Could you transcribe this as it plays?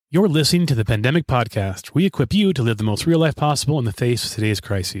You're listening to the Pandemic Podcast. We equip you to live the most real life possible in the face of today's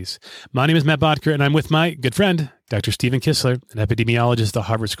crises. My name is Matt Bodker, and I'm with my good friend, Dr. Stephen Kissler, an epidemiologist at the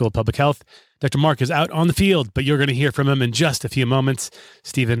Harvard School of Public Health. Dr. Mark is out on the field, but you're going to hear from him in just a few moments.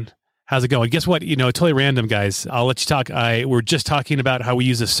 Stephen, how's it going? Guess what? Totally random, guys. I'll let you talk. We're just talking about how we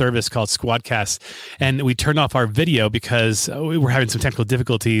use a service called Squadcast, and we turned off our video because we were having some technical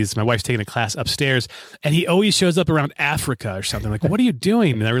difficulties. My wife's taking a class upstairs, and he always shows up around Africa or something. Like, what are you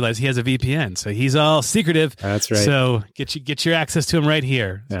doing? And I realized he has a VPN, so he's all secretive. That's right. So get your access to him right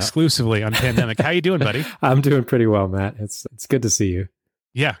here, exclusively on Pandemic. How you doing, buddy? I'm doing pretty well, Matt. It's good to see you.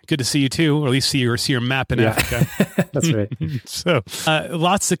 Yeah, good to see you too, or at least see your map in Africa. That's right. So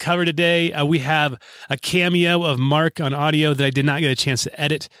lots to cover today. We have a cameo of Mark on audio that I did not get a chance to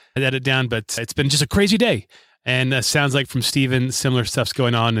edit down, but it's been just a crazy day. And sounds like from Stephen, similar stuff's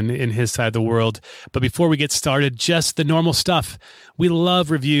going on in his side of the world. But before we get started, just the normal stuff. We love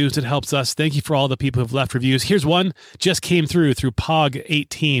reviews. It helps us. Thank you for all the people who've left reviews. Here's one just came through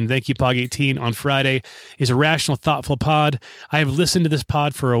POG18. Thank you, POG18. On Friday is a rational, thoughtful pod. I have listened to this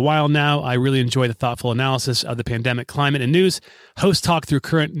pod for a while now. I really enjoy the thoughtful analysis of the pandemic, climate, and news. Hosts talk through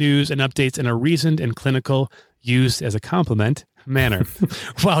current news and updates in a reasoned and clinical, used as a compliment manner,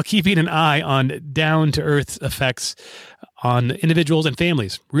 while keeping an eye on down-to-earth effects on individuals and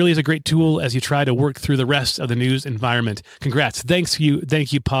families. Really is a great tool as you try to work through the rest of the news environment. Congrats. Thank you,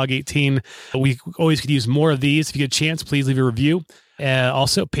 POG18. We always could use more of these. If you get a chance, please leave a review.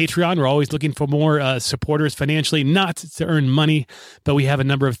 Also, Patreon, we're always looking for more supporters financially, not to earn money, but we have a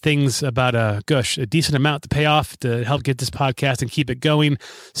number of things about a decent amount to pay off to help get this podcast and keep it going.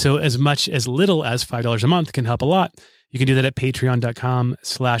 So as little as $5 a month can help a lot. You can do that at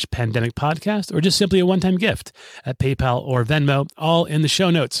patreon.com/pandemicpodcast or just simply a one-time gift at PayPal or Venmo, all in the show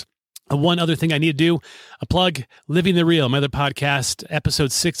notes. One other thing I need to do, a plug, Living the Real, my other podcast.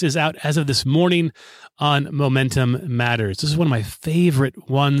 Episode 6 is out as of this morning on Momentum Matters. This is one of my favorite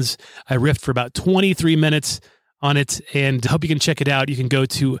ones. I riffed for about 23 minutes on it, and hope you can check it out. You can go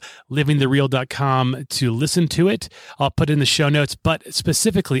to livingthereal.com to listen to it. I'll put it in the show notes, but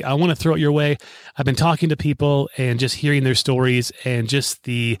specifically, I want to throw it your way. I've been talking to people and just hearing their stories and just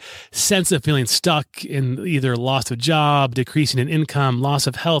the sense of feeling stuck in either loss of job, decreasing in income, loss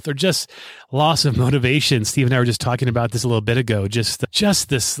of health, or just loss of motivation. Steve and I were just talking about this a little bit ago, just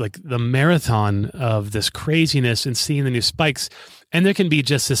this, like the marathon of this craziness and seeing the new spikes. And there can be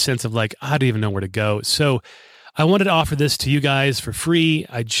just this sense of like, I don't even know where to go. So I wanted to offer this to you guys for free.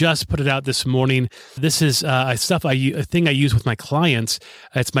 I just put it out this morning. This is a thing I use with my clients.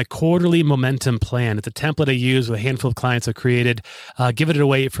 It's my quarterly momentum plan. It's a template I use with a handful of clients I've created. Giving it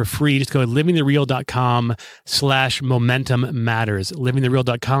away for free. Just go to livingthereal.com/momentum matters.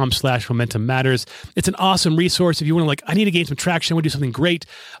 livingthereal.com/momentum matters. It's an awesome resource. If you want to I need to gain some traction. I want to do something great.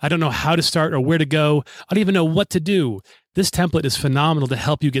 I don't know how to start or where to go. I don't even know what to do. This template is phenomenal to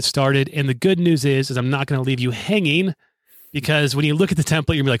help you get started. And the good news is I'm not going to leave you hanging, because when you look at the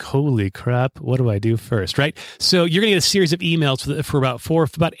template, you're going to be like, holy crap, what do I do first, right? So you're going to get a series of emails for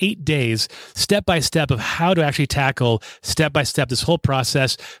about 8 days, step-by-step of how to actually tackle step-by-step this whole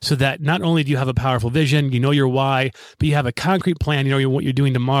process, so that not only do you have a powerful vision, you know your why, but you have a concrete plan, you know what you're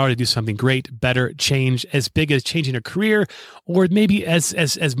doing tomorrow to do something great, better, change, as big as changing a career, or maybe as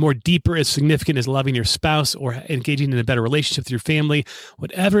more deeper, as significant as loving your spouse or engaging in a better relationship with your family,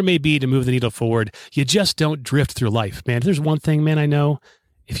 whatever it may be to move the needle forward. You just don't drift through life, man. There's one thing, man, I know.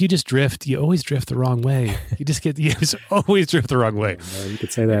 If you just drift, you always drift the wrong way. You just always drift the wrong way. You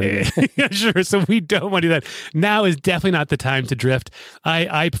could say that again. Yeah, sure. So we don't want to do that. Now is definitely not the time to drift.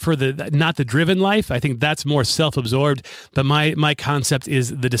 I prefer not the driven life. I think that's more self-absorbed. But my concept is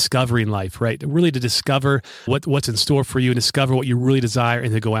the discovering life, right? Really to discover what's in store for you and discover what you really desire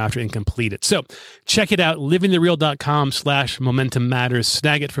and to go after and complete it. So check it out, livingthereal.com/momentum matters.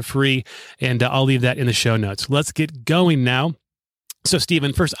 Snag it for free. And I'll leave that in the show notes. Let's get going now. So,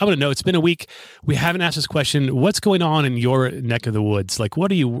 Stephen, first, I want to know, it's been a week. We haven't asked this question. What's going on in your neck of the woods? Like,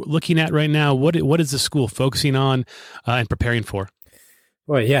 what are you looking at right now? What is the school focusing on and preparing for?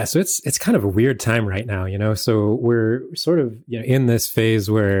 Well, yeah. So it's kind of a weird time right now, So we're sort of in this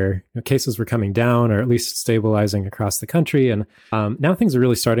phase where cases were coming down, or at least stabilizing across the country, and now things are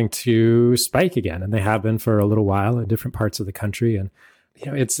really starting to spike again, and they have been for a little while in different parts of the country. And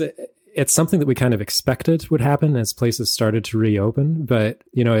it's something that we kind of expected would happen as places started to reopen, but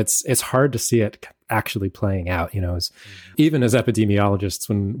it's hard to see it actually playing out. Even as epidemiologists,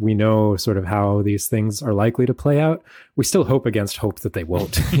 when we know sort of how these things are likely to play out, we still hope against hope that they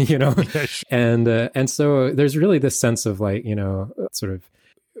won't. And so there's really this sense of sort of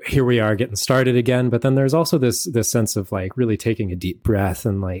here we are getting started again. But then there's also this sense of like really taking a deep breath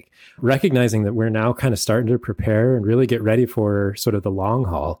and like recognizing that we're now kind of starting to prepare and really get ready for sort of the long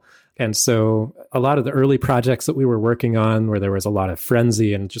haul. And so a lot of the early projects that we were working on, where there was a lot of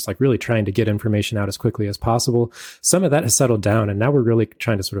frenzy and just like really trying to get information out as quickly as possible, some of that has settled down. And now we're really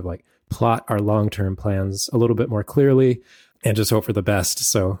trying to sort of like plot our long-term plans a little bit more clearly and just hope for the best.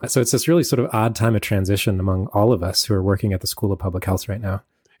 So it's this really sort of odd time of transition among all of us who are working at the School of Public Health right now.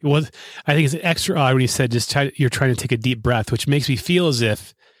 Well, I think it's extra odd when you said you're trying to take a deep breath, which makes me feel as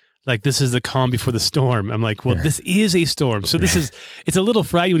if like this is the calm before the storm. I'm like, well, this is a storm. So it's a little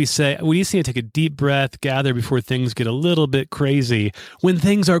frightening when you say to take a deep breath, gather before things get a little bit crazy, when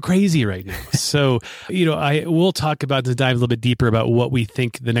things are crazy right now. So, we'll talk about to dive a little bit deeper about what we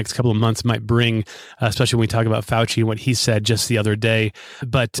think the next couple of months might bring, especially when we talk about Fauci and what he said just the other day.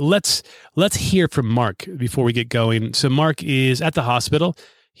 But let's hear from Mark before we get going. So Mark is at the hospital.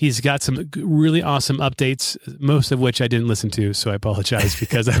 He's got some really awesome updates, most of which I didn't listen to, so I apologize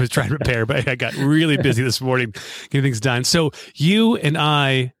because I was trying to prepare, but I got really busy this morning getting things done. So you and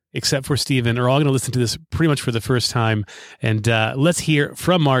I, except for Stephen, are all going to listen to this pretty much for the first time, and let's hear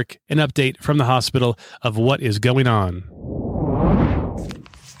from Mark an update from the hospital of what is going on.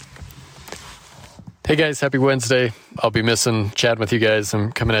 Hey guys, happy Wednesday. I'll be missing chatting with you guys.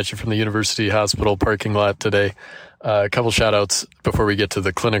 I'm coming at you from the University Hospital parking lot today. A couple shout outs before we get to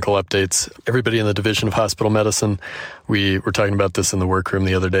the clinical updates. Everybody in the Division of Hospital Medicine, we were talking about this in the workroom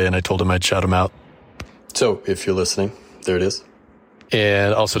the other day, and I told them I'd shout them out. So if you're listening, there it is.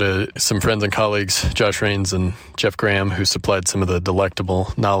 And also to some friends and colleagues, Josh Rains and Jeff Graham, who supplied some of the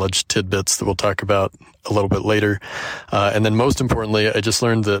delectable knowledge tidbits that we'll talk about a little bit later. And then most importantly, I just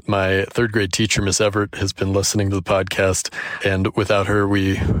learned that my third grade teacher, Miss Everett, has been listening to the podcast. And without her,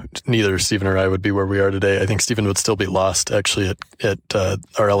 neither Stephen or I would be where we are today. I think Stephen would still be lost actually at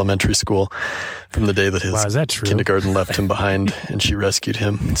our elementary school from the day that his kindergarten left him behind and she rescued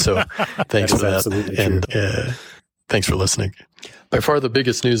him. So thanks for that. And thanks for listening. By far the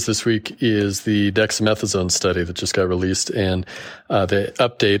biggest news this week is the dexamethasone study that just got released, and the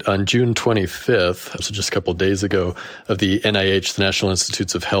update on June 25th, so just a couple of days ago, of the NIH, the National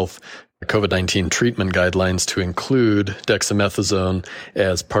Institutes of Health, COVID-19 treatment guidelines to include dexamethasone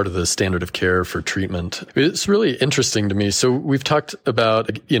as part of the standard of care for treatment. It's really interesting to me. So we've talked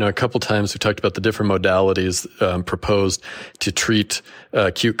about, a couple times, we've talked about the different modalities proposed to treat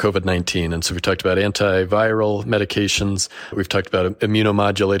acute COVID-19. And so we talked about antiviral medications. We've talked about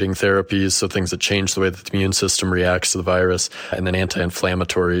immunomodulating therapies, so things that change the way that the immune system reacts to the virus, and then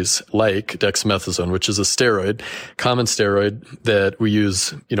anti-inflammatories like dexamethasone, which is a steroid, common steroid that we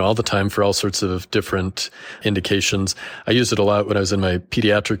use, all the time for all sorts of different indications. I used it a lot when I was in my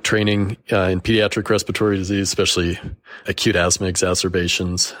pediatric training in pediatric respiratory disease, especially acute asthma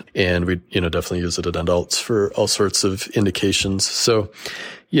exacerbations. And we, definitely use it in adults for all sorts of indications. So,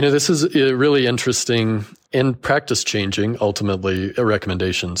 this is a really interesting and practice changing, ultimately, a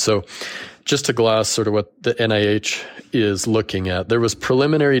recommendation. So just to gloss sort of what the NIH is looking at, there was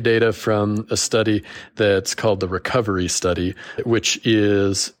preliminary data from a study that's called the Recovery Study, which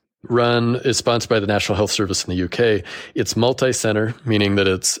is sponsored by the National Health Service in the UK. It's multi-center, meaning that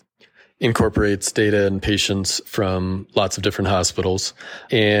it incorporates data and patients from lots of different hospitals,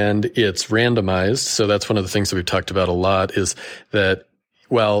 and it's randomized. So that's one of the things that we've talked about a lot, is that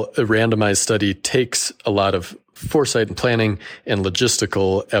while a randomized study takes a lot of foresight and planning and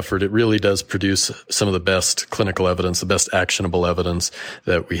logistical effort, it really does produce some of the best clinical evidence, the best actionable evidence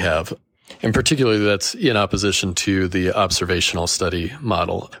that we have. And particularly that's in opposition to the observational study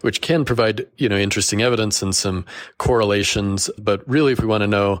model, which can provide, interesting evidence and some correlations. But really, if we want to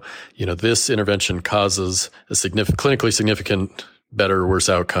know, this intervention causes a clinically significant, better or worse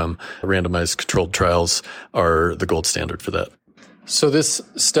outcome, randomized controlled trials are the gold standard for that. So this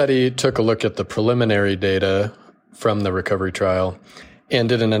study took a look at the preliminary data from the recovery trial and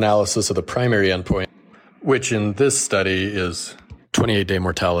did an analysis of the primary endpoint, which in this study is 28-day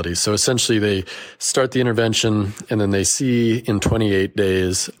mortality. So essentially they start the intervention and then they see in 28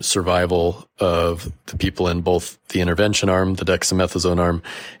 days survival of the people in both the intervention arm, the dexamethasone arm,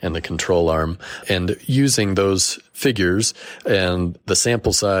 and the control arm. And using those figures and the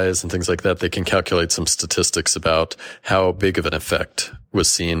sample size and things like that, they can calculate some statistics about how big of an effect was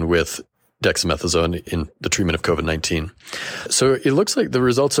seen with dexamethasone in the treatment of COVID-19. So it looks like the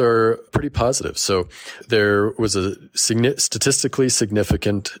results are pretty positive. So there was a statistically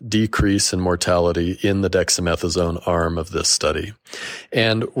significant decrease in mortality in the dexamethasone arm of this study.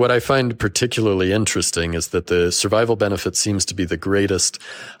 And what I find particularly interesting is that the survival benefit seems to be the greatest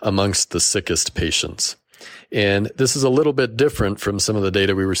amongst the sickest patients. And this is a little bit different from some of the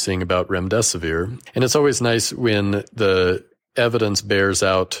data we were seeing about remdesivir. And it's always nice when the evidence bears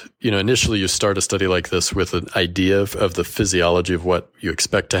out, initially you start a study like this with an idea of the physiology of what you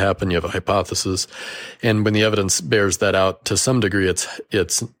expect to happen. You have a hypothesis. And when the evidence bears that out to some degree,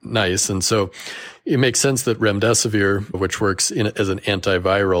 it's nice. And so it makes sense that remdesivir, which works as an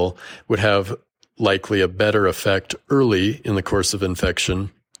antiviral, would have likely a better effect early in the course of infection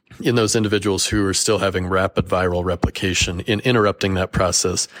in those individuals who are still having rapid viral replication, in interrupting that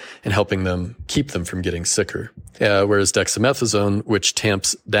process and helping them keep them from getting sicker. Whereas dexamethasone, which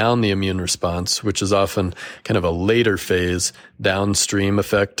tamps down the immune response, which is often kind of a later phase downstream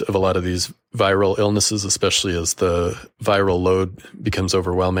effect of a lot of these viral illnesses, especially as the viral load becomes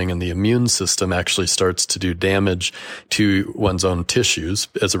overwhelming and the immune system actually starts to do damage to one's own tissues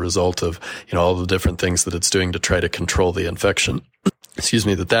as a result of, all the different things that it's doing to try to control the infection.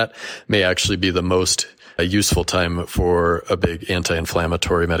 That may actually be the most useful time for a big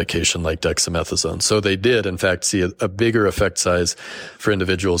anti-inflammatory medication like dexamethasone. So they did, in fact, see a bigger effect size for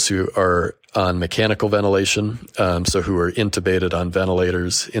individuals who are on mechanical ventilation, so who are intubated on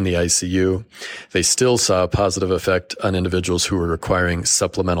ventilators in the ICU. They still saw a positive effect on individuals who were requiring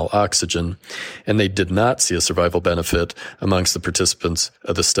supplemental oxygen, and they did not see a survival benefit amongst the participants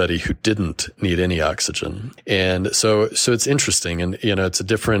of the study who didn't need any oxygen. And so it's interesting, and it's a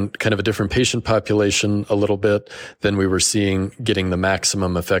different patient population a little bit than we were seeing getting the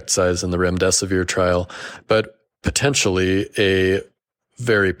maximum effect size in the remdesivir trial, but potentially a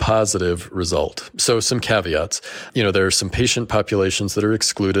very positive result. So some caveats. There are some patient populations that are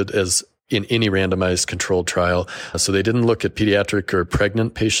excluded as in any randomized controlled trial. So they didn't look at pediatric or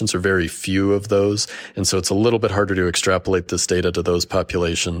pregnant patients, or very few of those. And so it's a little bit harder to extrapolate this data to those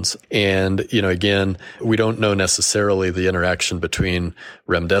populations. And, again, we don't know necessarily the interaction between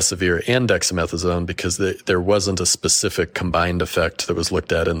remdesivir and dexamethasone because there wasn't a specific combined effect that was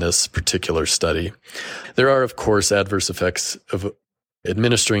looked at in this particular study. There are, of course, adverse effects of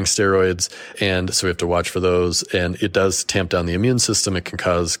administering steroids, and so we have to watch for those. And it does tamp down the immune system. It can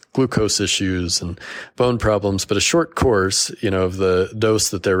cause glucose issues and bone problems, but a short course, of the dose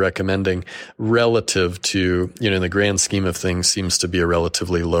that they're recommending relative to, in the grand scheme of things, seems to be a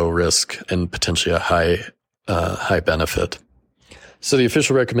relatively low risk and potentially a high benefit. So the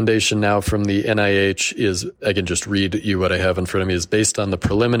official recommendation now from the NIH is, I can just read you what I have in front of me, is based on the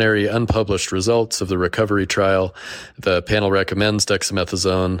preliminary unpublished results of the recovery trial. The panel recommends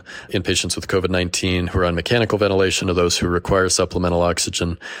dexamethasone in patients with COVID-19 who are on mechanical ventilation or those who require supplemental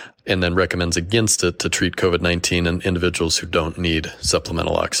oxygen, and then recommends against it to treat COVID-19 in individuals who don't need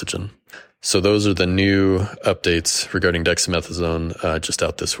supplemental oxygen. So those are the new updates regarding dexamethasone just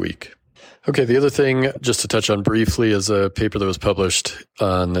out this week. Okay, the other thing, just to touch on briefly, is a paper that was published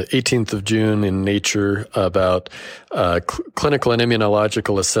on the 18th of June in Nature about clinical and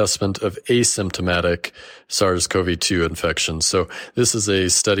immunological assessment of asymptomatic SARS-CoV-2 infections. So this is a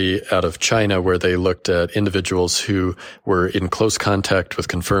study out of China where they looked at individuals who were in close contact with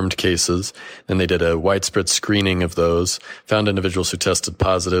confirmed cases, and they did a widespread screening of those, found individuals who tested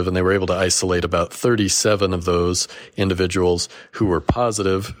positive, and they were able to isolate about 37 of those individuals who were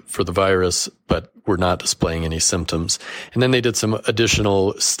positive for the virus but were not displaying any symptoms. And then they did some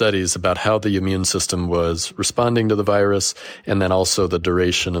additional studies about how the immune system was responding to the virus, and then also the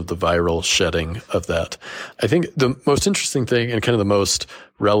duration of the viral shedding of that. I think the most interesting thing and kind of the most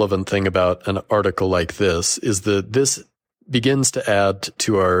relevant thing about an article like this is that this begins to add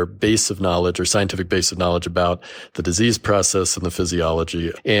to our base of knowledge, or scientific base of knowledge about the disease process and the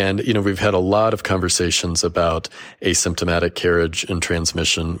physiology. And, we've had a lot of conversations about asymptomatic carriage and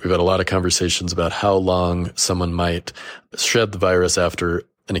transmission. We've had a lot of conversations about how long someone might shed the virus after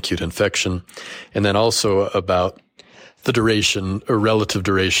an acute infection. And then also about the duration or relative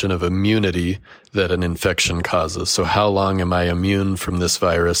duration of immunity that an infection causes. So how long am I immune from this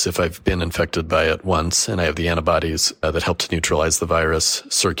virus if I've been infected by it once and I have the antibodies that help to neutralize the virus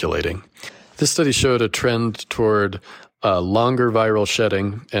circulating? This study showed a trend toward longer viral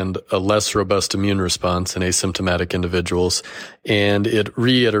shedding and a less robust immune response in asymptomatic individuals. And it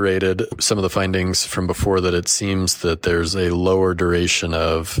reiterated some of the findings from before, that it seems that there's a lower duration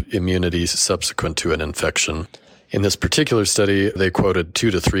of immunity subsequent to an infection. In this particular study, they quoted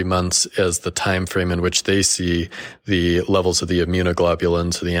 2 to 3 months as the time frame in which they see the levels of the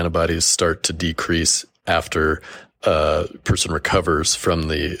immunoglobulins, the antibodies, start to decrease after a person recovers from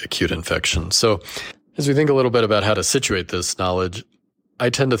the acute infection. So as we think a little bit about how to situate this knowledge, I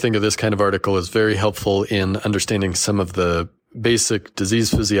tend to think of this kind of article as very helpful in understanding some of the basic disease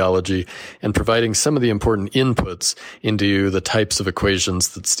physiology and providing some of the important inputs into the types of equations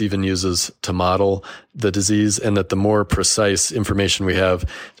that Stephen uses to model the disease, and that the more precise information we have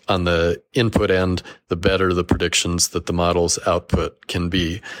on the input end, the better the predictions that the model's output can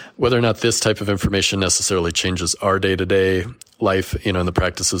be. Whether or not this type of information necessarily changes our day-to-day life, in the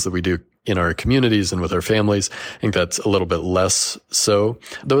practices that we do in our communities and with our families, I think that's a little bit less so.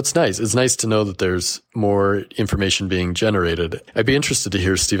 Though it's nice. It's nice to know that there's more information being generated. I'd be interested to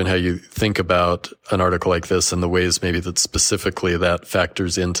hear, Stephen, how you think about an article like this and the ways maybe that specifically that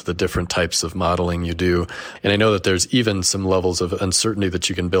factors into the different types of modeling you do. And I know that there's even some levels of uncertainty that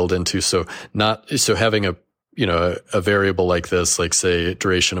you can build into. So having a variable like this, like say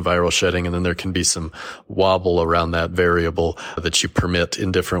duration of viral shedding, and then there can be some wobble around that variable that you permit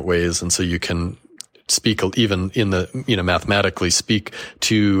in different ways. And so you can speak even in the, mathematically speak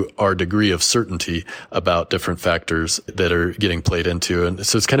to our degree of certainty about different factors that are getting played into. And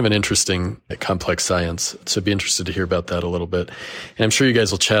so it's kind of an interesting, complex science. So I'd be interested to hear about that a little bit. And I'm sure you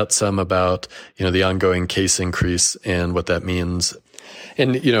guys will chat some about, the ongoing case increase and what that means.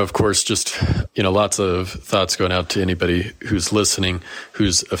 And, of course, just, lots of thoughts going out to anybody who's listening,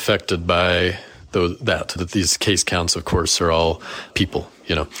 who's affected by that these case counts, of course, are all people,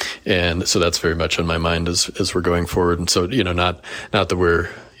 and so that's very much on my mind as we're going forward. And so, not that we're,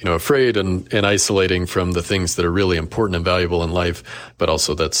 afraid and isolating from the things that are really important and valuable in life, but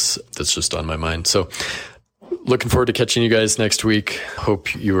also that's just on my mind. So looking forward to catching you guys next week.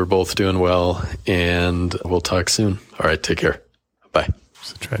 Hope you are both doing well, and we'll talk soon. All right. Take care. Bye.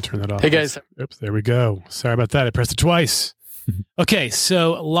 So try to turn that off. Hey, guys. Oops, there we go. Sorry about that. I pressed it twice. Okay,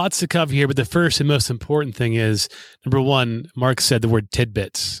 so lots to cover here, but the first and most important thing is, number one, Mark said the word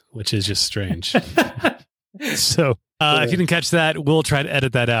tidbits, which is just strange. So if you didn't catch that, we'll try to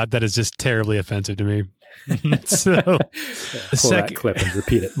edit that out. That is just terribly offensive to me. So pull that clip and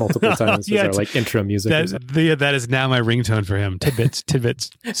repeat it multiple times as our intro music. That is now my ringtone for him.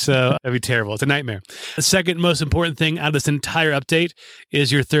 Tidbits. So that'd be terrible. It's a nightmare. The second most important thing out of this entire update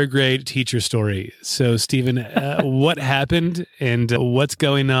is your third grade teacher story. So Stephen, what happened and what's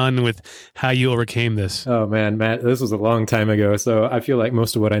going on with how you overcame this? Oh man, Matt, this was a long time ago. So I feel like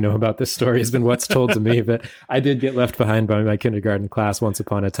most of what I know about this story has been what's told to me, but I did get left behind by my kindergarten class once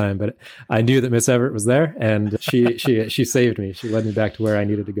upon a time, but I knew that Miss Everett was there. And she saved me. She led me back to where I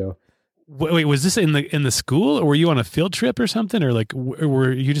needed to go. Wait, was this in the school, or were you on a field trip or something, or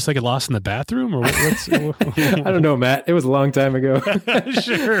were you just lost in the bathroom, or what's? I don't know, Matt. It was a long time ago.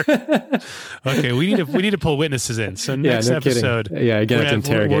 Sure. Okay, we need to pull witnesses in. So next episode, I got to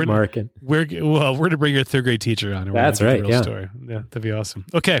interrogate Mark. And we're going to bring your third grade teacher on. That's right. Yeah. Story. Yeah, that'd be awesome.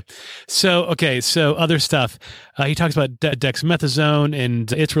 Okay, so other stuff. He talks about dexamethasone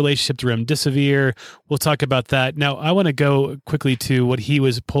and its relationship to remdesivir. We'll talk about that. Now, I want to go quickly to what he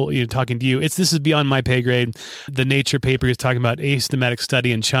was talking to you. This is beyond my pay grade. The Nature paper is talking about asymptomatic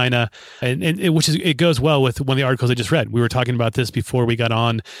study in China, and it goes well with one of the articles I just read. We were talking about this before we got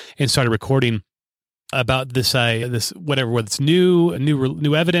on and started recording about this whether it's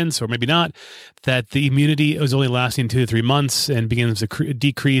new evidence or maybe not, that the immunity is only lasting 2 to 3 months and begins to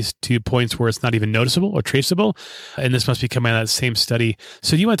decrease to points where it's not even noticeable or traceable. And this must be coming out of that same study.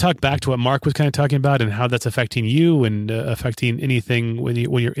 So do you want to talk back to what Mark was kind of talking about and how that's affecting you and affecting anything when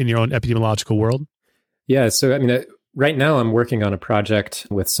you're in your own epidemiological world? Yeah. So, right now, I'm working on a project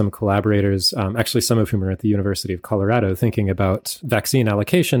with some collaborators, actually some of whom are at the University of Colorado, thinking about vaccine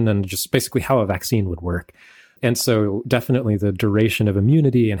allocation and just basically how a vaccine would work. And so definitely the duration of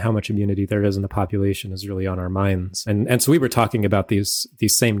immunity and how much immunity there is in the population is really on our minds. And so we were talking about these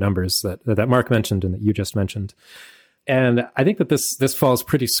same numbers that Mark mentioned and that you just mentioned. And I think that this falls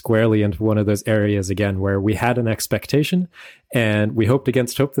pretty squarely into one of those areas, again, where we had an expectation and we hoped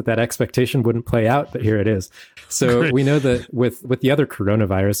against hope that expectation wouldn't play out, but here it is. So we know that with the other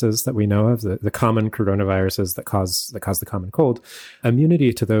coronaviruses that we know of, the common coronaviruses that cause the common cold,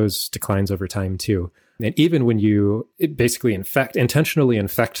 immunity to those declines over time too. And even when you basically intentionally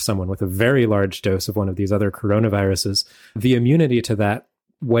infect someone with a very large dose of one of these other coronaviruses, the immunity to that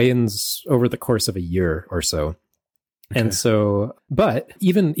wanes over the course of a year or so. Okay. And so, but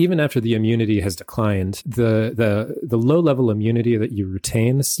even after the immunity has declined, the low level immunity that you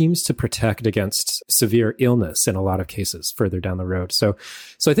retain seems to protect against severe illness in a lot of cases further down the road. So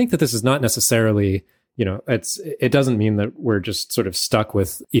I think that this is not necessarily, it doesn't mean that we're just sort of stuck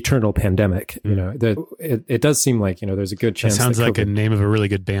with eternal pandemic. It does seem like, there's a good chance. That sounds like a name of a really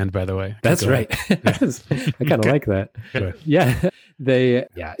good band, by the way. That's right. I kind of like that. Yeah.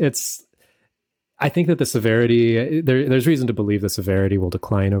 I think that the severity, there's reason to believe the severity will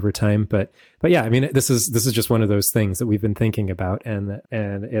decline over time. But yeah, I mean, this is just one of those things that we've been thinking about, and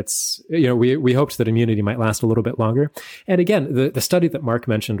it's, we hoped that immunity might last a little bit longer. And again, the study that Mark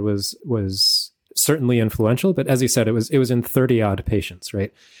mentioned was certainly influential, but as he said, it was in 30 odd patients,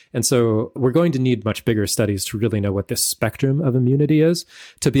 right? And so we're going to need much bigger studies to really know what this spectrum of immunity is,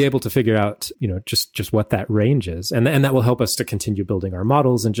 to be able to figure out, just what that range is. And that will help us to continue building our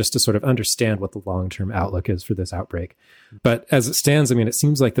models and just to sort of understand what the long-term outlook is for this outbreak. But as it stands, I mean, it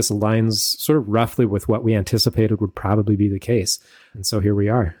seems like this aligns sort of roughly with what we anticipated would probably be the case. And so here we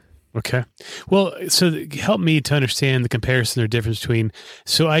are. Okay. Well, so help me to understand the comparison or difference between,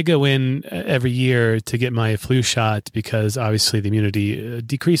 so I go in every year to get my flu shot because obviously the immunity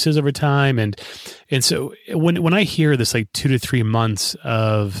decreases over time. And so when I hear this, like 2 to 3 months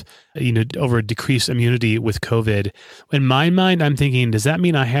of, over decreased immunity with COVID, in my mind, I'm thinking, does that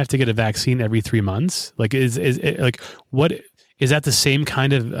mean I have to get a vaccine every 3 months? Like, is what? Is that the same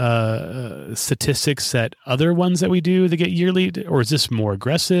kind of statistics that other ones that we do that get yearly, or is this more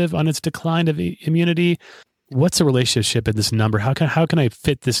aggressive on its decline of immunity? What's the relationship in this number? How can I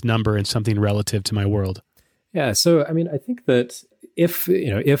fit this number in something relative to my world? Yeah, so I mean, I think that if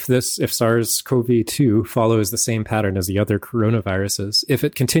SARS-CoV-2 follows the same pattern as the other coronaviruses, if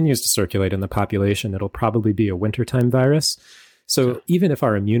it continues to circulate in the population, it'll probably be a wintertime virus. So even if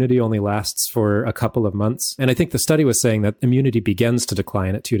our immunity only lasts for a couple of months, and I think the study was saying that immunity begins to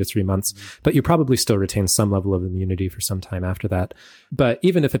decline at 2 to 3 months, but you probably still retain some level of immunity for some time after that. But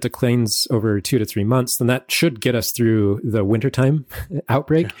even if it declines over 2 to 3 months, then that should get us through the wintertime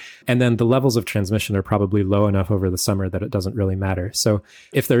outbreak. Yeah. And then the levels of transmission are probably low enough over the summer that it doesn't really matter. So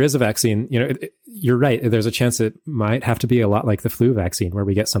if there is a vaccine, you're right. There's a chance it might have to be a lot like the flu vaccine, where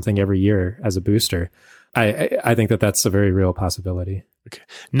we get something every year as a booster. I think that that's a very real possibility. Okay.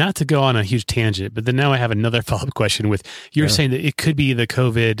 Not to go on a huge tangent, but then now I have another follow-up question with, you're saying that it could be the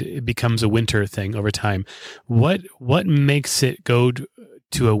COVID becomes a winter thing over time. What makes it go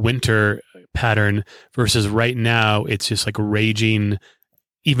to a winter pattern versus right now it's just like raging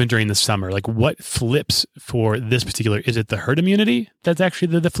even during the summer? Like what flips for this particular, is it the herd immunity that's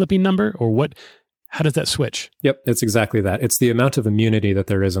actually the flipping number, or what? How does that switch? Yep, it's exactly that. It's the amount of immunity that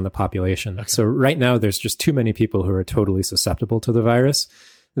there is in the population. Okay. So right now, there's just too many people who are totally susceptible to the virus,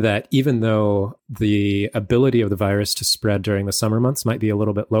 that even though the ability of the virus to spread during the summer months might be a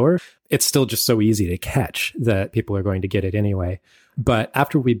little bit lower, it's still just so easy to catch that people are going to get it anyway. But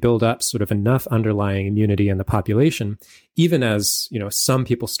after we build up sort of enough underlying immunity in the population, even as some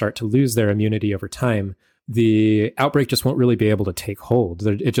people start to lose their immunity over time, the outbreak just won't really be able to take hold.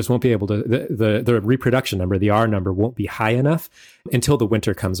 It just won't be able to, the reproduction number, the R number, won't be high enough until the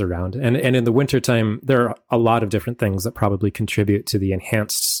winter comes around. And in the wintertime, there are a lot of different things that probably contribute to the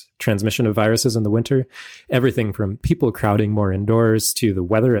enhanced transmission of viruses in the winter. Everything from people crowding more indoors to the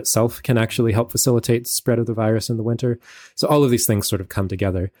weather itself can actually help facilitate the spread of the virus in the winter. So all of these things sort of come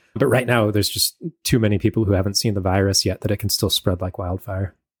together. But right now, there's just too many people who haven't seen the virus yet that it can still spread like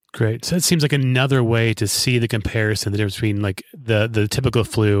wildfire. Great. So it seems like another way to see the comparison, the difference between like the typical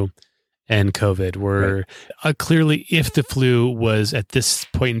flu and COVID, where clearly if the flu was at this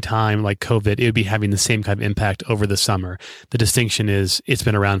point in time like COVID, it would be having the same kind of impact over the summer. The distinction is it's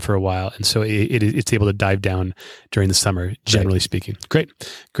been around for a while, and so it's able to dive down during the summer, generally speaking. Great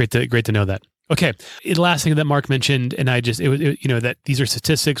to know that. Okay. The last thing that Mark mentioned, and that these are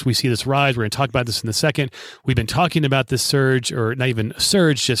statistics. We see this rise. We're going to talk about this in a second. We've been talking about this surge, or not even a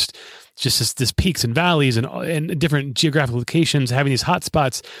surge, just this peaks and valleys and different geographic locations having these hot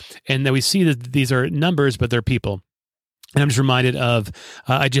spots. And that we see that these are numbers, but they're people. And I'm just reminded of,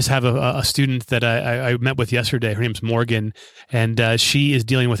 I just have a student that I met with yesterday. Her name's Morgan, and she is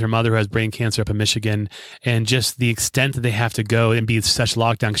dealing with her mother who has brain cancer up in Michigan, and just the extent that they have to go and be such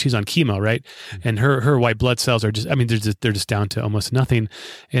lockdown, because she's on chemo, right? Mm-hmm. And her white blood cells are they're just down to almost nothing.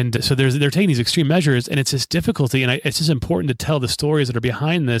 And so they're taking these extreme measures, and it's this difficulty. And it's just important to tell the stories that are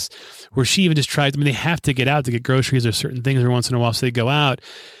behind this, where she even just tries, they have to get out to get groceries or certain things every once in a while, so they go out.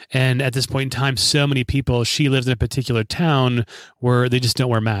 And at this point in time, so many people, she lives in a particular town where they just don't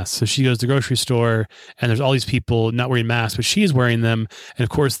wear masks. So she goes to the grocery store and there's all these people not wearing masks, but she is wearing them. And of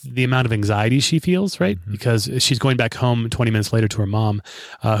course, the amount of anxiety she feels, right? Mm-hmm. Because she's going back home 20 minutes later to her mom,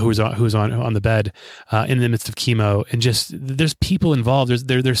 who's on the bed in the midst of chemo. And just, there's people involved.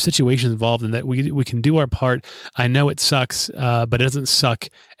 There's situations involved in that we can do our part. I know it sucks, but it doesn't suck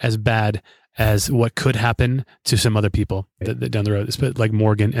as bad as what could happen to some other people down the road, like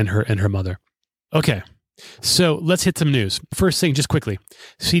Morgan and her mother. Okay. So let's hit some news. First thing, just quickly,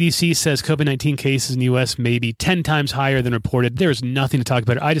 CDC says COVID-19 cases in the U.S. may be 10 times higher than reported. There's nothing to talk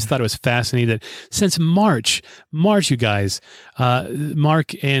about. I just thought it was fascinating that since March, you guys,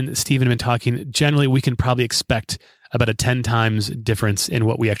 Mark and Stephen have been talking. Generally, we can probably expect about a 10 times difference in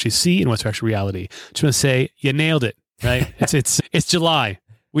what we actually see and what's actual reality. Just want to say, you nailed it, right? It's July.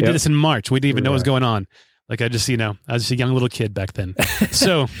 We did this in March. We didn't even know what was going on. Like I was just a young little kid back then.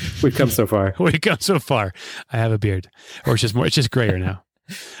 So we've come so far. I have a beard, or it's just grayer now.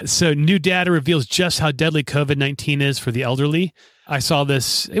 So new data reveals just how deadly COVID-19 is for the elderly. I saw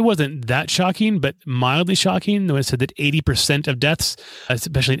this. It wasn't that shocking, but mildly shocking. It said that 80% of deaths,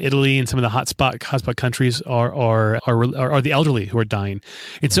 especially in Italy and some of the hotspot countries, are the elderly who are dying.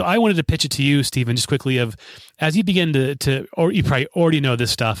 And so I wanted to pitch it to you, Stephen, just quickly as you begin to, or you probably already know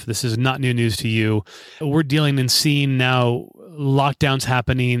this stuff. This is not new news to you. We're dealing and seeing now lockdowns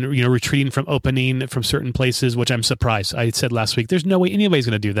happening, retreating from opening from certain places, which I'm surprised. I said last week, there's no way anybody's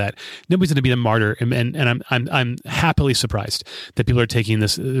going to do that. Nobody's going to be a martyr. And I'm happily surprised that people are taking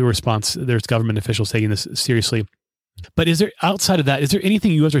this response. There's government officials taking this seriously. But outside of that, is there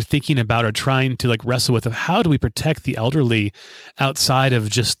anything you guys are thinking about or trying to wrestle with of how do we protect the elderly outside of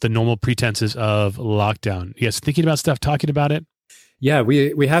just the normal pretenses of lockdown? You guys thinking about stuff, talking about it? Yeah,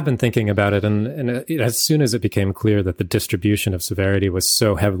 we have been thinking about it. And as soon as it became clear that the distribution of severity was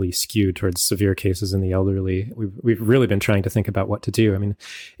so heavily skewed towards severe cases in the elderly, we've really been trying to think about what to do. I mean,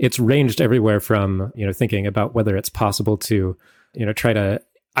 it's ranged everywhere from, thinking about whether it's possible to, try to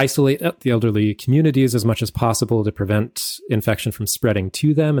isolate the elderly communities as much as possible to prevent infection from spreading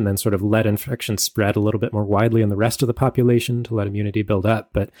to them, and then sort of let infection spread a little bit more widely in the rest of the population to let immunity build up.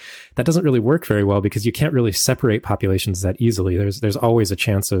 But that doesn't really work very well because you can't really separate populations that easily. There's always a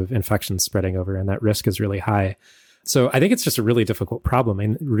chance of infection spreading over, and that risk is really high. So I think it's just a really difficult problem.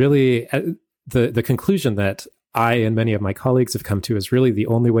 And really, the conclusion that I and many of my colleagues have come to is really the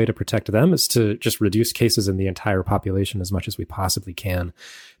only way to protect them is to just reduce cases in the entire population as much as we possibly can.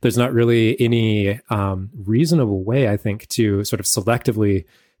 There's not really any reasonable way, I think, to sort of selectively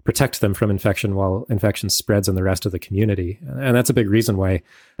protect them from infection while infection spreads in the rest of the community. And that's a big reason why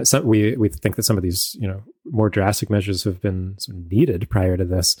we think that some of these, more drastic measures have been sort of needed prior to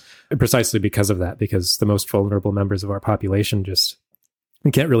this, precisely because of that, because the most vulnerable members of our population we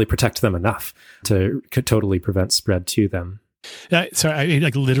can't really protect them enough to totally prevent spread to them. Sorry,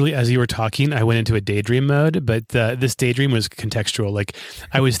 literally as you were talking, I went into a daydream mode, but this daydream was contextual.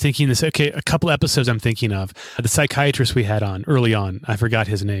 I was thinking this, a couple episodes I'm thinking of, the psychiatrist we had on early on, I forgot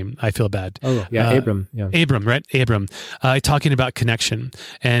his name. I feel bad. Oh, yeah, Abram. Yeah. Abram, right? Abram, talking about connection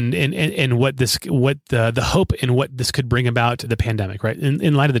and what the hope and what this could bring about the pandemic, right?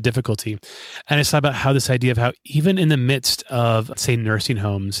 In light of the difficulty. And I thought about how this idea of how even in the midst of, say, nursing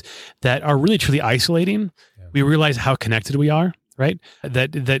homes that are really truly isolating, we realize how connected we are, right?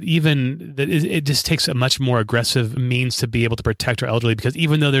 That it just takes a much more aggressive means to be able to protect our elderly, because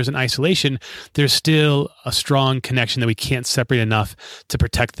even though there's an isolation, there's still a strong connection that we can't separate enough to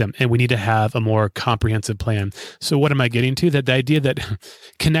protect them. And we need to have a more comprehensive plan. So what am I getting to? That the idea that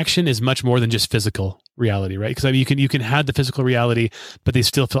connection is much more than just physical reality, right? Because you can have the physical reality, but they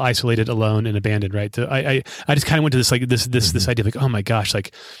still feel isolated, alone, and abandoned, right? So I just kind of went to this idea of oh my gosh,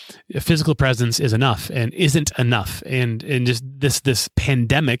 physical presence is enough and isn't enough, and just this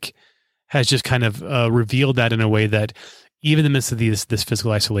pandemic has just kind of revealed that in a way that even in the midst of this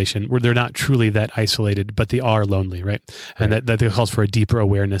physical isolation, where they're not truly that isolated, but they are lonely, right? And that calls for a deeper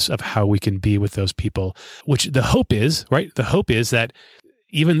awareness of how we can be with those people. Which the hope is, right? The hope is that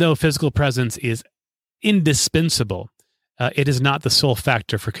even though physical presence is indispensable, it is not the sole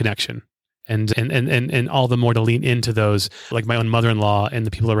factor for connection, and all the more to lean into those, like my own mother-in-law and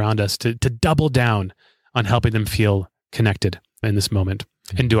the people around us, to double down on helping them feel connected in this moment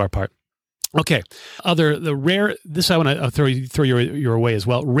and do our part. Okay, this I want to throw your way as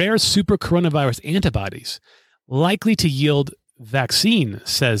well. Rare super coronavirus antibodies likely to yield vaccine,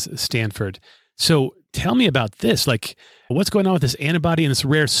 says Stanford. So tell me about this. What's going on with this antibody and this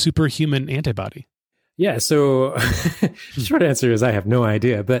rare superhuman antibody? Yeah, so the short answer is I have no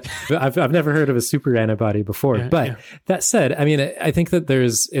idea, but I've never heard of a super antibody before. That said, I mean, I think that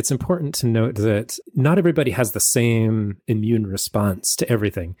it's important to note that not everybody has the same immune response to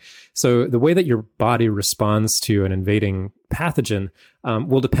everything. So the way that your body responds to an invading pathogen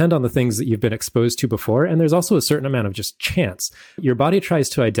will depend on the things that you've been exposed to before. And there's also a certain amount of just chance. Your body tries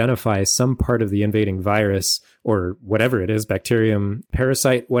to identify some part of the invading virus or whatever it is, bacterium,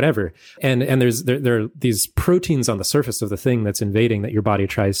 parasite, whatever. And there are these proteins on the surface of the thing that's invading that your body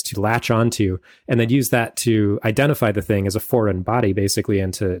tries to latch onto, and then use that to identify the thing as a foreign body, basically,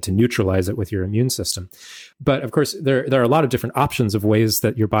 and to neutralize it with your immune system. But of course, there are a lot of different options of ways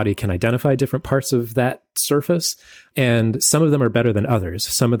that your body can identify different parts of that surface. And some of them are better than others.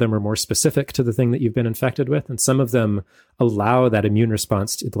 Some of them are more specific to the thing that you've been infected with. And some of them allow that immune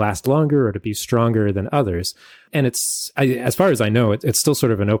response to last longer or to be stronger than others. And as far as I know, it's still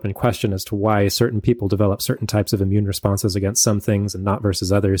sort of an open question as to why certain people develop certain types of immune responses against some things and not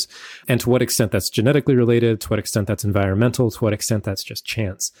versus others. And to what extent that's genetically related, to what extent that's environmental, to what extent that's just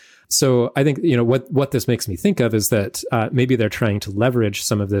chance. So I think, what this makes me think of is that maybe they're trying to leverage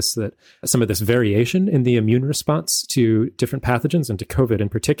some of this variation in the immune response to different pathogens and to COVID in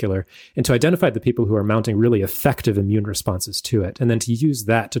particular, and to identify the people who are mounting really effective immune responses to it, and then to use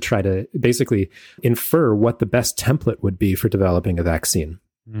that to try to basically infer what the best template would be for developing a vaccine.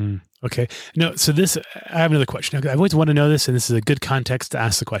 Okay. No, so I have another question. I've always wanted to know this, and this is a good context to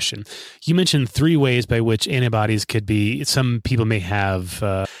ask the question. You mentioned 3 ways by which antibodies could be, some people may have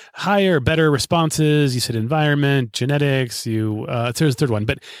higher, better responses. You said environment, genetics, there's a third one,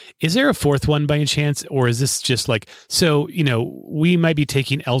 but is there a 4th one by any chance? Or is this just we might be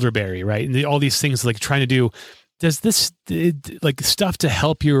taking elderberry, right? And all these things like trying to do, does this like stuff to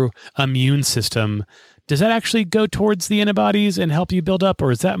help your immune system, does that actually go towards the antibodies and help you build up?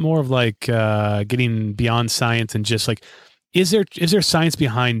 Or is that more of like getting beyond science and just like, is there science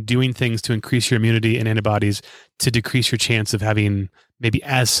behind doing things to increase your immunity and antibodies to decrease your chance of having maybe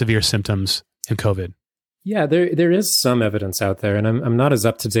as severe symptoms in COVID? Yeah, there is some evidence out there, and I'm not as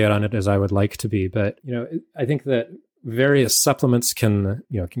up to date on it as I would like to be. But I think that various supplements can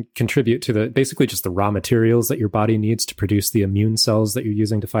contribute to basically just the raw materials that your body needs to produce the immune cells that you're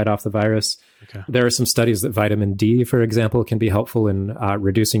using to fight off the virus. Okay. There are some studies that vitamin D, for example, can be helpful in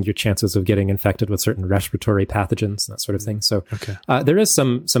reducing your chances of getting infected with certain respiratory pathogens, that sort of thing. So there is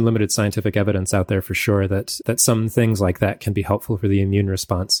some limited scientific evidence out there for sure that some things like that can be helpful for the immune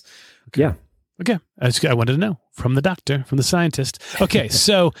response. Okay. Yeah. Okay. I wanted to know from the doctor, from the scientist. Okay.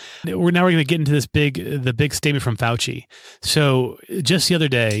 So we're going to get into the big statement from Fauci. So just the other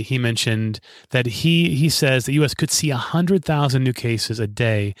day, he mentioned that he says the U.S. could see 100,000 new cases a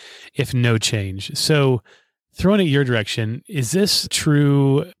day if no change. So throwing it your direction, is this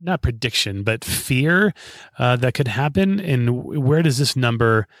true, not prediction, but fear that could happen? And where does this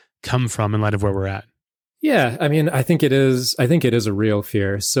number come from in light of where we're at? Yeah, I mean, I think it is a real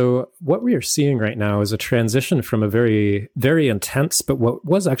fear. So what we are seeing right now is a transition from a very, very intense, but what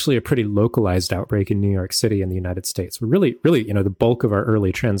was actually a pretty localized outbreak in New York City in the United States. Really, the bulk of our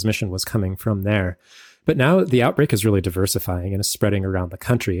early transmission was coming from there. But now the outbreak is really diversifying and is spreading around the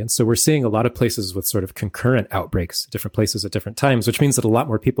country. And so we're seeing a lot of places with sort of concurrent outbreaks, different places at different times, which means that a lot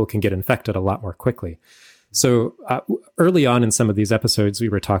more people can get infected a lot more quickly. So early on in some of these episodes, we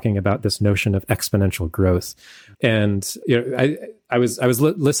were talking about this notion of exponential growth. And I was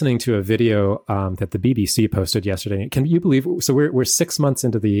listening to a video that the BBC posted yesterday. Can you believe? So we're 6 months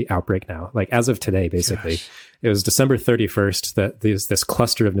into the outbreak now, like as of today, basically. Gosh. It was December 31st that this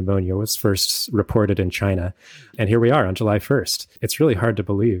cluster of pneumonia was first reported in China. And here we are on July 1st. It's really hard to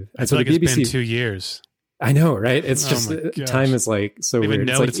believe. I feel like it's been 2 years. I know, right? It's just, time is like so weird. Even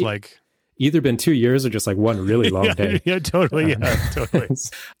know it's like either been 2 years or just like one really long day. Yeah, totally. Totally.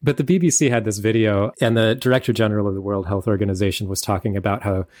 But the BBC had this video, and the Director General of the World Health Organization was talking about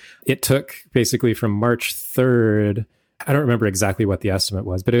how it took basically from March 3rd, I don't remember exactly what the estimate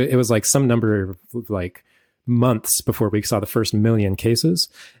was, but it was like some number of like months before we saw the first 1 million cases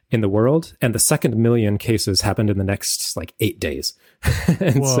in the world. And the second 1 million cases happened in the next like 8 days.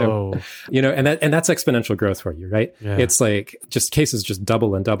 And Whoa. So, and that's exponential growth for you, right? Yeah. It's like just cases just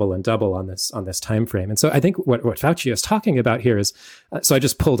double and double and double on this time frame. And so I think what Fauci is talking about here is, so I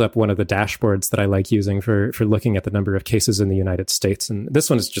just pulled up one of the dashboards that I like using for looking at the number of cases in the United States. And this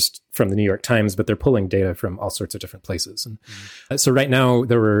one is just from the New York Times, but they're pulling data from all sorts of different places. And so right now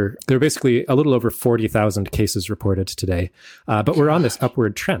there were basically a little over 40,000 cases reported today, but we're on this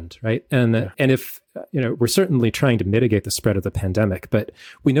upward trend, right? And if we're certainly trying to mitigate the spread of the pandemic, but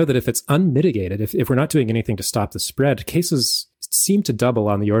we know that if it's unmitigated, if we're not doing anything to stop the spread, cases seem to double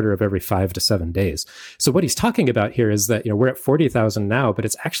on the order of every 5 to 7 days. So what he's talking about here is that, we're at 40,000 now, but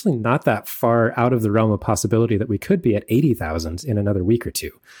it's actually not that far out of the realm of possibility that we could be at 80,000 in another week or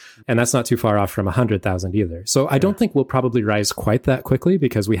two. And that's not too far off from 100,000 either. So I don't think we'll probably rise quite that quickly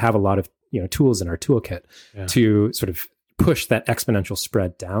because we have a lot of, tools in our toolkit to sort of push that exponential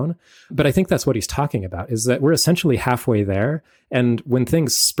spread down. But I think that's what he's talking about, is that we're essentially halfway there. And when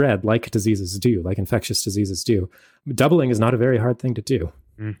things spread like diseases do, like infectious diseases do, doubling is not a very hard thing to do.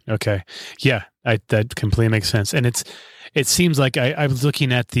 Okay. Yeah, that completely makes sense. And it seems like I was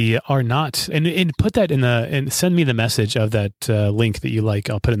looking at the R naught and put that and send me the message of that link that you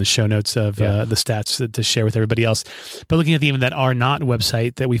like. I'll put in the show notes of the stats to share with everybody else. But looking at even that R naught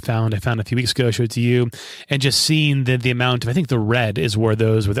website that I found a few weeks ago, showed it to you, and just seeing the amount of, I think the red is where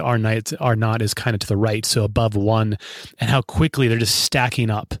the R naught is kind of to the right, so above 1, and how quickly they're just stacking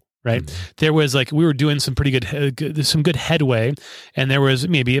up. Right. There was we were doing some pretty good headway, and there was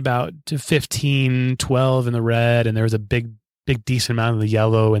maybe about 15, 12 in the red, and there was a big decent amount of the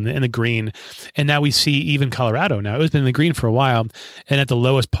yellow and the green. And now we see even Colorado now. It has been in the green for a while, and at the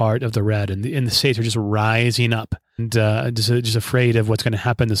lowest part of the red, and the states are just rising up. And just afraid of what's going to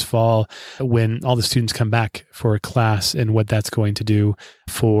happen this fall when all the students come back for a class and what that's going to do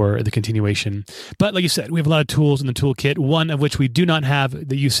for the continuation. But like you said, we have a lot of tools in the toolkit, one of which we do not have,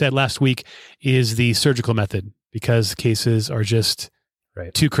 that you said last week, is the surgical method, because cases are just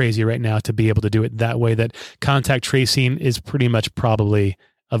too crazy right now to be able to do it that way. That contact tracing is pretty much probably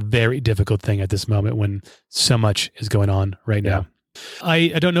a very difficult thing at this moment when so much is going on right now. I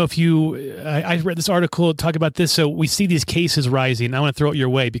don't know if I read this article talk about this. So we see these cases rising. I want to throw it your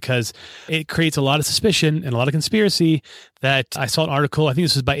way because it creates a lot of suspicion and a lot of conspiracy. That I saw an article, I think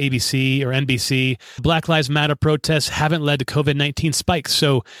this was by ABC or NBC, Black Lives Matter protests haven't led to COVID-19 spikes.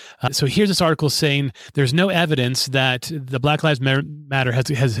 So here's this article saying there's no evidence that the Black Lives Matter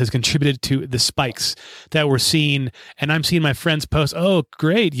has contributed to the spikes that we're seeing. And I'm seeing my friends post, oh,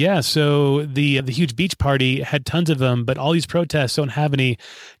 great. Yeah. So the huge beach party had tons of them, but all these protests don't have any.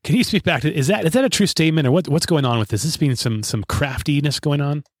 Can you speak back to, is that a true statement, or what's going on with this? Is this being some craftiness going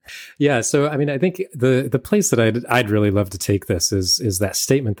on? Yeah. So, I mean, I think the place that I'd really love to take this is that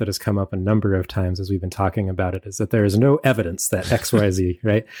statement that has come up a number of times as we've been talking about it, is that there is no evidence that X, Y, Z,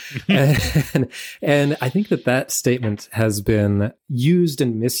 right? And I think that statement has been used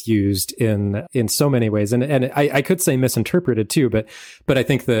and misused in so many ways. And I could say misinterpreted too, but I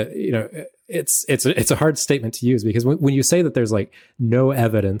think that, it's a hard statement to use, because when you say that there's no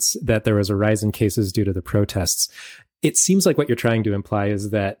evidence that there was a rise in cases due to the protests, it seems like what you're trying to imply is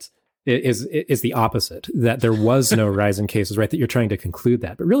that is the opposite, that there was no rise in cases, right? That you're trying to conclude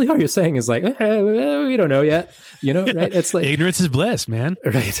that. But really all you're saying is we don't know yet, right? It's ignorance is bliss, man.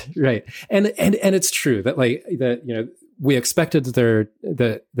 Right. And it's true that we expected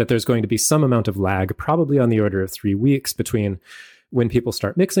that there's going to be some amount of lag, probably on the order of 3 weeks, between when people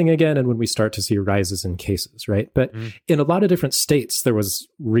start mixing again and when we start to see rises in cases, right? But in a lot of different states, there was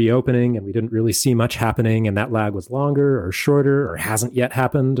reopening and we didn't really see much happening, and that lag was longer or shorter or hasn't yet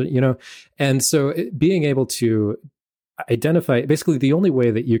happened, And so being able to identify, basically the only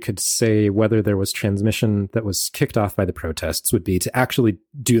way that you could say whether there was transmission that was kicked off by the protests would be to actually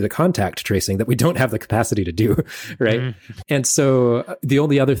do the contact tracing that we don't have the capacity to do, right? And so the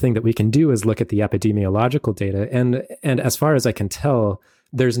only other thing that we can do is look at the epidemiological data. And as far as I can tell,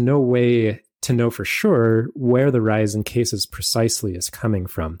 there's no way to know for sure where the rise in cases precisely is coming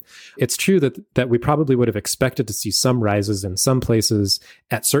from. It's true that we probably would have expected to see some rises in some places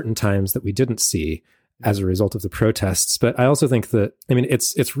at certain times that we didn't see as a result of the protests. But I also think that,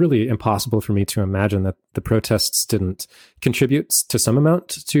 it's really impossible for me to imagine that the protests didn't contribute to some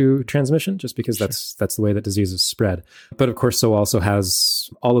amount to transmission, just because that's the way that diseases spread. But of course, so also has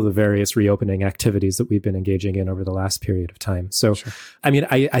all of the various reopening activities that we've been engaging in over the last period of time. So,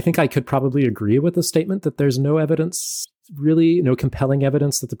 I think I could probably agree with the statement that there's no evidence, really no compelling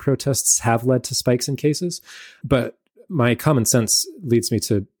evidence that the protests have led to spikes in cases. But my common sense leads me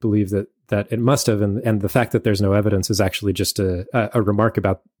to believe that it must have, and the fact that there's no evidence is actually just a remark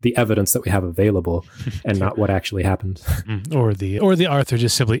about the evidence that we have available and not what actually happened. Or the author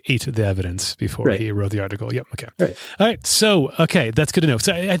just simply ate the evidence before he wrote the article. Yep. Okay. Right. All right. So, that's good to know.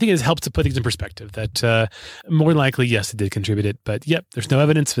 So I think it helps to put things in perspective that more likely, yes, it did contribute it, but there's no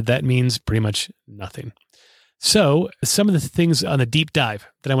evidence, but that means pretty much nothing. So some of the things on the deep dive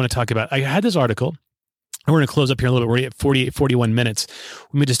that I want to talk about, I had this article. We're going to close up here a little bit. We're at 41 minutes.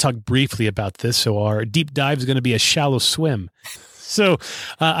 Let me just talk briefly about this. So our deep dive is going to be a shallow swim. So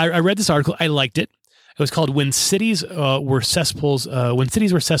I read this article. I liked it. It was called "When Cities Were Cesspools." When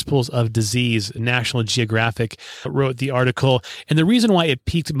Cities Were Cesspools of Disease. National Geographic wrote the article, and the reason why it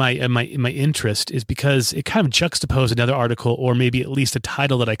piqued my interest is because it kind of juxtaposed another article, or maybe at least a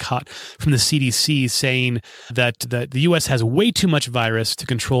title that I caught from the CDC, saying that the U.S. has way too much virus to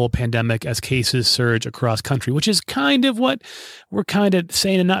control pandemic as cases surge across country, which is kind of what we're kind of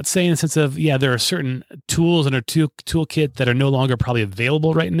saying and not saying, in the sense of there are certain tools in our toolkit that are no longer probably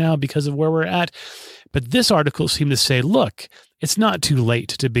available right now because of where we're at. But this article seemed to say, look, it's not too late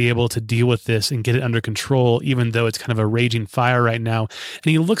to be able to deal with this and get it under control, even though it's kind of a raging fire right now.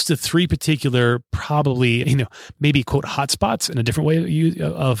 And he looks to three particular, probably, maybe quote, hotspots in a different way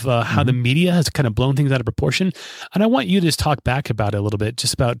of how the media has kind of blown things out of proportion. And I want you to just talk back about it a little bit,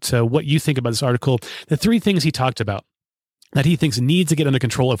 just about what you think about this article. The three things he talked about that he thinks needs to get under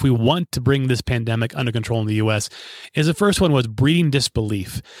control if we want to bring this pandemic under control in the U.S. is the first one was breeding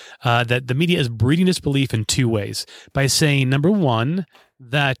disbelief, that the media is breeding disbelief in two ways. By saying, number one,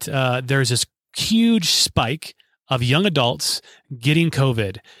 that there's this huge spike of young adults getting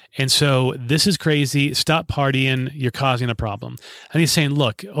COVID. And so this is crazy. Stop partying. You're causing a problem. And he's saying,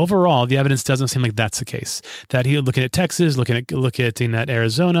 look, overall, the evidence doesn't seem like that's the case. That he looking at Texas, looking at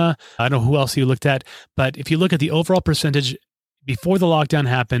Arizona. I don't know who else he looked at. But if you look at the overall percentage before the lockdown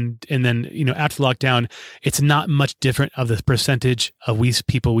happened, and then, after the lockdown, it's not much different of the percentage of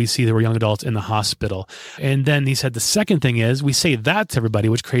people we see that were young adults in the hospital. And then he said the second thing is we say that to everybody,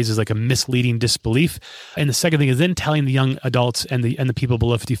 which creates like a misleading disbelief. And the second thing is then telling the young adults and the people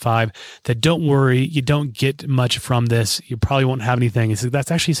below 55 that don't worry, you don't get much from this. You probably won't have anything. He said that's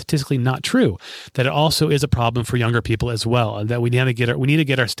actually statistically not true. That it also is a problem for younger people as well. And that we need to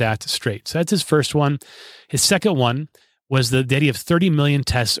get our stats straight. So that's his first one. His second one was the idea of 30 million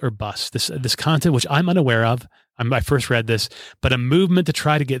tests or bust. This concept, which I'm unaware of, I first read this, but a movement to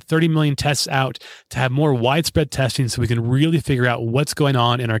try to get 30 million tests out to have more widespread testing so we can really figure out what's going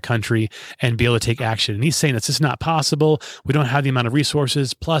on in our country and be able to take action. And he's saying that's just not possible. We don't have the amount of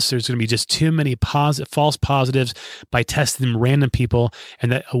resources. Plus, there's going to be just too many false positives by testing random people,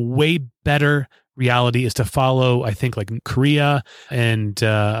 and that a way better reality is to follow, I think, like Korea and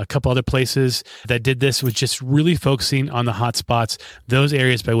a couple other places that did this, was just really focusing on the hot spots, those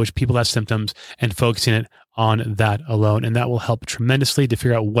areas by which people have symptoms, and focusing it on that alone. And that will help tremendously to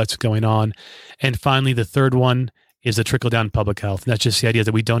figure out what's going on. And finally, the third one is the trickle down public health. And that's just the idea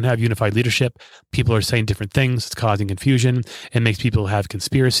that we don't have unified leadership. People are saying different things. It's causing confusion. It makes people have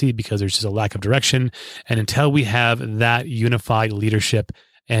conspiracy because there's just a lack of direction. And until we have that unified leadership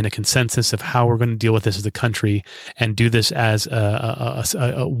and a consensus of how we're going to deal with this as a country and do this as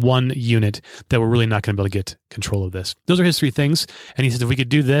a one unit, that we're really not going to be able to get control of this. Those are his three things. And he says, if we could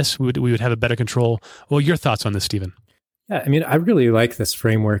do this, we would have a better control. Well, your thoughts on this, Stephen? Yeah, I mean, I really like this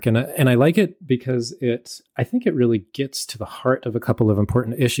framework, and I like it because I think it really gets to the heart of a couple of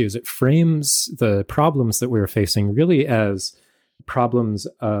important issues. It frames the problems that we're facing really as problems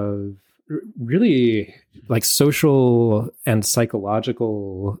of really like social and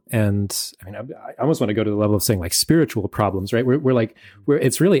psychological, and I mean, I almost want to go to the level of saying like spiritual problems, right?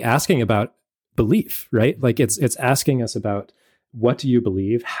 It's really asking about belief, right? Like it's asking us about, what do you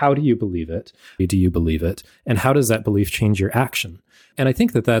believe? How do you believe it? Do you believe it? And how does that belief change your action? And I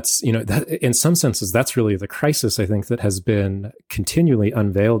think that's, that in some senses, that's really the crisis, I think, that has been continually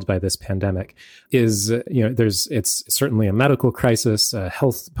unveiled by this pandemic is, it's certainly a medical crisis, a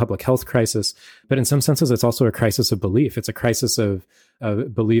public health crisis, but in some senses, it's also a crisis of belief. It's a crisis of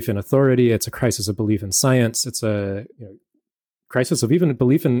belief in authority. It's a crisis of belief in science. It's a crisis of even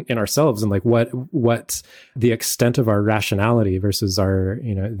belief in ourselves and like what the extent of our rationality versus our,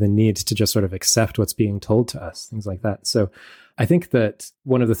 the need to just sort of accept what's being told to us, things like that. So I think that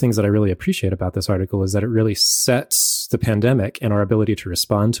one of the things that I really appreciate about this article is that it really sets the pandemic and our ability to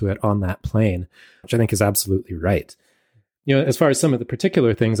respond to it on that plane, which I think is absolutely right. As far as some of the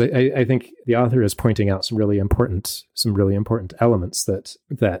particular things, I think the author is pointing out some really important elements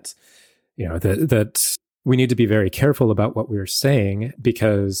that we need to be very careful about what we're saying,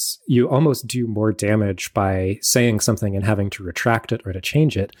 because you almost do more damage by saying something and having to retract it or to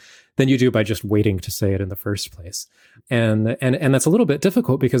change it than you do by just waiting to say it in the first place. And that's a little bit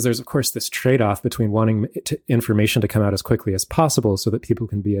difficult because there's, of course, this trade-off between wanting information to come out as quickly as possible so that people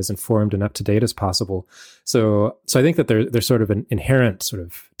can be as informed and up to date as possible. So I think that there's sort of an inherent sort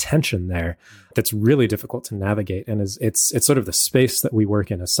of tension there that's really difficult to navigate. And it's sort of the space that we work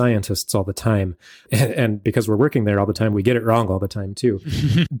in as scientists all the time. And because we're working there all the time, we get it wrong all the time too.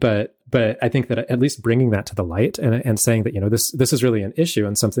 But I think that at least bringing that to the light and saying that, this is really an issue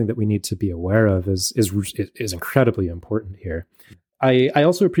and something that we need to be aware of is incredibly important here. I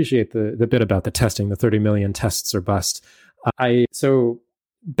also appreciate the bit about the testing, the 30 million tests or bust. So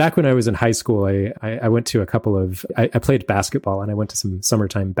back when I was in high school, I went to I played basketball, and I went to some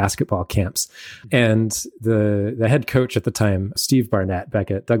summertime basketball camps. And the head coach at the time, Steve Barnett, back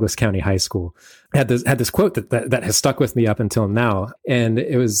at Douglas County High School, had this quote that has stuck with me up until now. And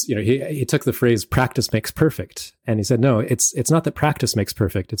it was, he took the phrase practice makes perfect. And he said, no, it's not that practice makes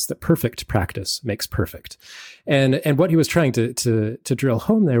perfect. It's that perfect practice makes perfect. And what he was trying to drill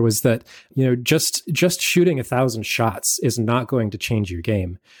home there was that, just shooting 1,000 shots is not going to change your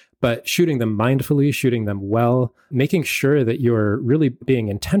game. But shooting them mindfully, shooting them well, making sure that you're really being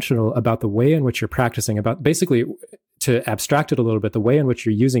intentional about the way in which you're practicing, about basically, to abstract it a little bit, the way in which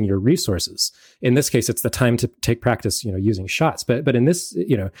you're using your resources. In this case, it's the time to take practice, using shots. But in this,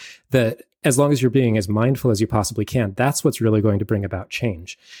 that as long as you're being as mindful as you possibly can, that's what's really going to bring about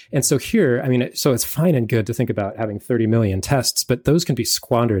change. And so here, so it's fine and good to think about having 30 million tests, but those can be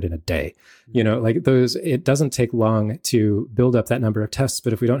squandered in a day. It doesn't take long to build up that number of tests,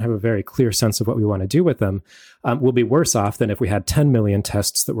 but if we don't have a very clear sense of what we want to do with them, we'll be worse off than if we had 10 million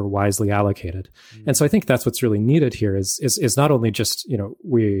tests that were wisely allocated. Mm-hmm. And so I think that's what's really needed here is not only just,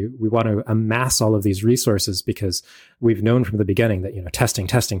 we want to amass all of these resources because we've known from the beginning that, testing,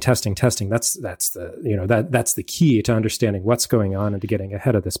 that's the key to understanding what's going on and to getting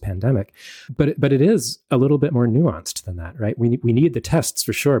ahead of this pandemic. But it is a little bit more nuanced than that, right? We need the tests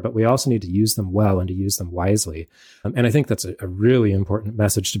for sure, but we also need to use them well and to use them wisely. And I think that's a really important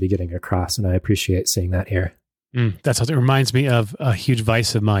message to be getting across. And I appreciate seeing that here. That's how it reminds me of a huge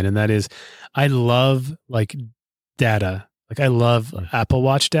vice of mine. And that is, I love data. I love Apple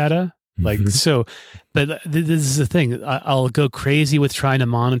Watch data. So, but this is the thing. I'll go crazy with trying to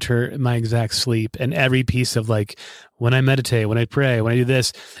monitor my exact sleep and every piece of when I meditate, when I pray, when I do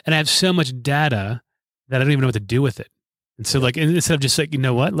this, and I have so much data that I don't even know what to do with it. And so instead of just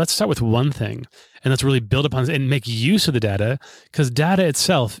let's start with one thing and let's really build upon it and make use of the data, because data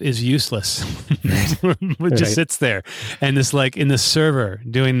itself is useless. It just sits there and this in the server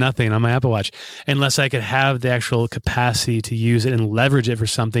doing nothing on my Apple Watch, unless I could have the actual capacity to use it and leverage it for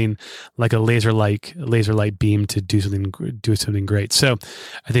something like a laser light beam to do something great. So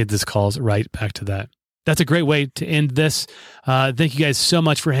I think this calls right back to that. That's a great way to end this. Thank you guys so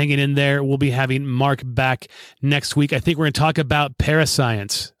much for hanging in there. We'll be having Mark back next week. I think we're going to talk about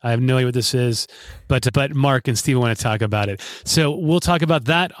parascience. I have no idea what this is, but Mark and Steve want to talk about it. So we'll talk about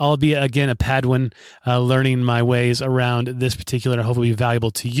that. I'll be, again, a Padawan learning my ways around this particular, and hopefully be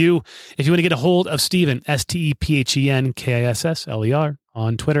valuable to you. If you want to get a hold of Stephen, StephenKissler,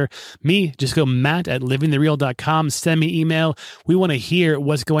 on Twitter. Me, just go matt@livingthereal.com. Send me email. We want to hear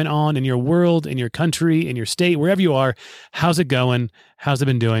what's going on in your world, in your country, in your state, wherever you are. How's it going? How's it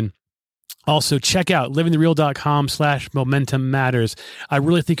been doing? Also, check out livingthereal.com/momentum matters. I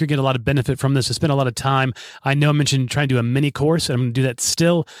really think you're getting a lot of benefit from this. I spent a lot of time. I know I mentioned trying to do a mini course, and I'm going to do that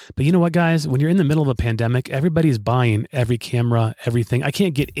still. But you know what, guys? When you're in the middle of a pandemic, everybody's buying every camera, everything. I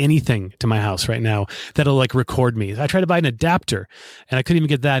can't get anything to my house right now that'll record me. I tried to buy an adapter, and I couldn't even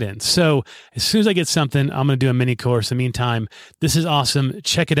get that in. So as soon as I get something, I'm going to do a mini course. In the meantime, this is awesome.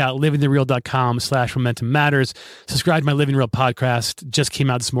 Check it out, livingthereal.com/momentum matters. Subscribe to my Living Real podcast. Just came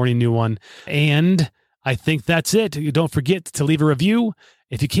out this morning, new one. And I think that's it. Don't forget to leave a review.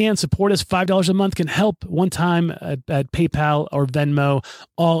 If you can, support us. $5 a month can help one time at PayPal or Venmo,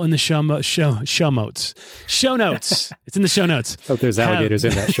 all in the show notes. Show notes. It's in the show notes. Hope there's alligators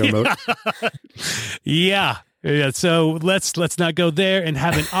in that show note. Yeah. So let's not go there, and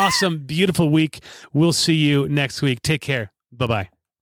have an awesome, beautiful week. We'll see you next week. Take care. Bye-bye.